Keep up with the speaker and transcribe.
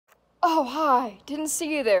Oh, hi. Didn't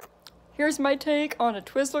see you there. Here's my take on a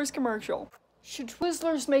Twizzlers commercial. Should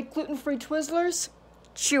Twizzlers make gluten-free Twizzlers?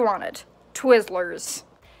 Chew on it. Twizzlers.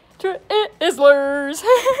 Twizzlers!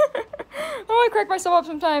 Oh, I crack myself up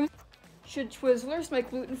sometimes. Should Twizzlers make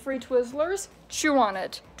gluten-free Twizzlers? Chew on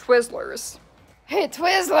it. Twizzlers. Hey,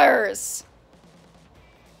 Twizzlers!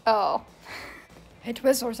 Oh. Hey,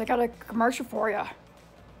 Twizzlers, I got a commercial for ya.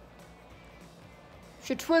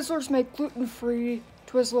 Should Twizzlers make gluten-free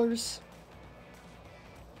Twizzlers?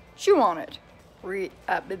 Chew on it.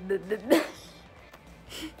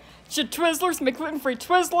 Should Twizzlers make gluten-free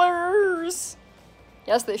Twizzlers?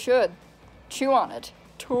 Yes, they should. Chew on it.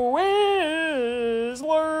 Twizzlers.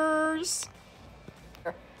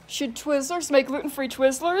 Should Twizzlers make gluten-free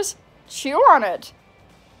Twizzlers? Chew on it.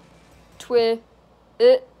 Twizzlers.